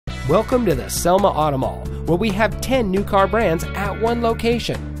Welcome to the Selma Auto Mall, where we have 10 new car brands at one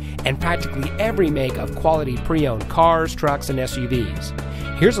location, and practically every make of quality pre-owned cars, trucks, and SUVs.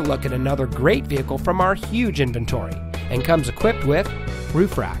 Here's a look at another great vehicle from our huge inventory, and comes equipped with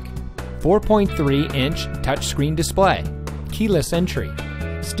roof rack, 4.3-inch touchscreen display, keyless entry,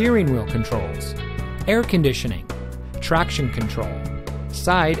 steering wheel controls, air conditioning, traction control,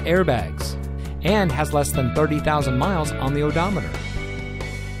 side airbags, and has less than 30,000 miles on the odometer.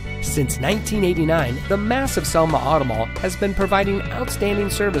 Since 1989, the massive Selma Auto Mall has been providing outstanding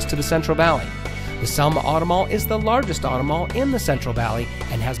service to the Central Valley. The Selma Auto Mall is the largest auto mall in the Central Valley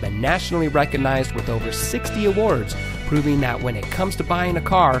and has been nationally recognized with over 60 awards, proving that when it comes to buying a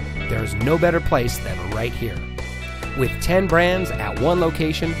car, there is no better place than right here. With 10 brands at one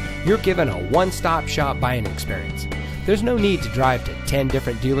location, you're given a one-stop shop buying experience. There's no need to drive to 10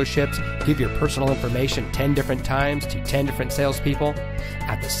 different dealerships, give your personal information 10 different times to 10 different salespeople.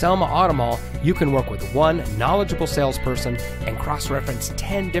 At the Selma Auto Mall, you can work with one knowledgeable salesperson and cross-reference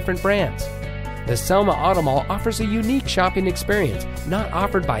 10 different brands. The Selma Auto Mall offers a unique shopping experience not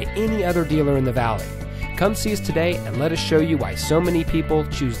offered by any other dealer in the Valley. Come see us today and let us show you why so many people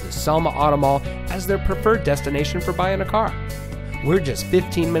choose the Selma Auto Mall as their preferred destination for buying a car. We're just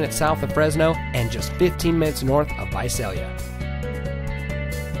 15 minutes south of Fresno and just 15 minutes north of Visalia.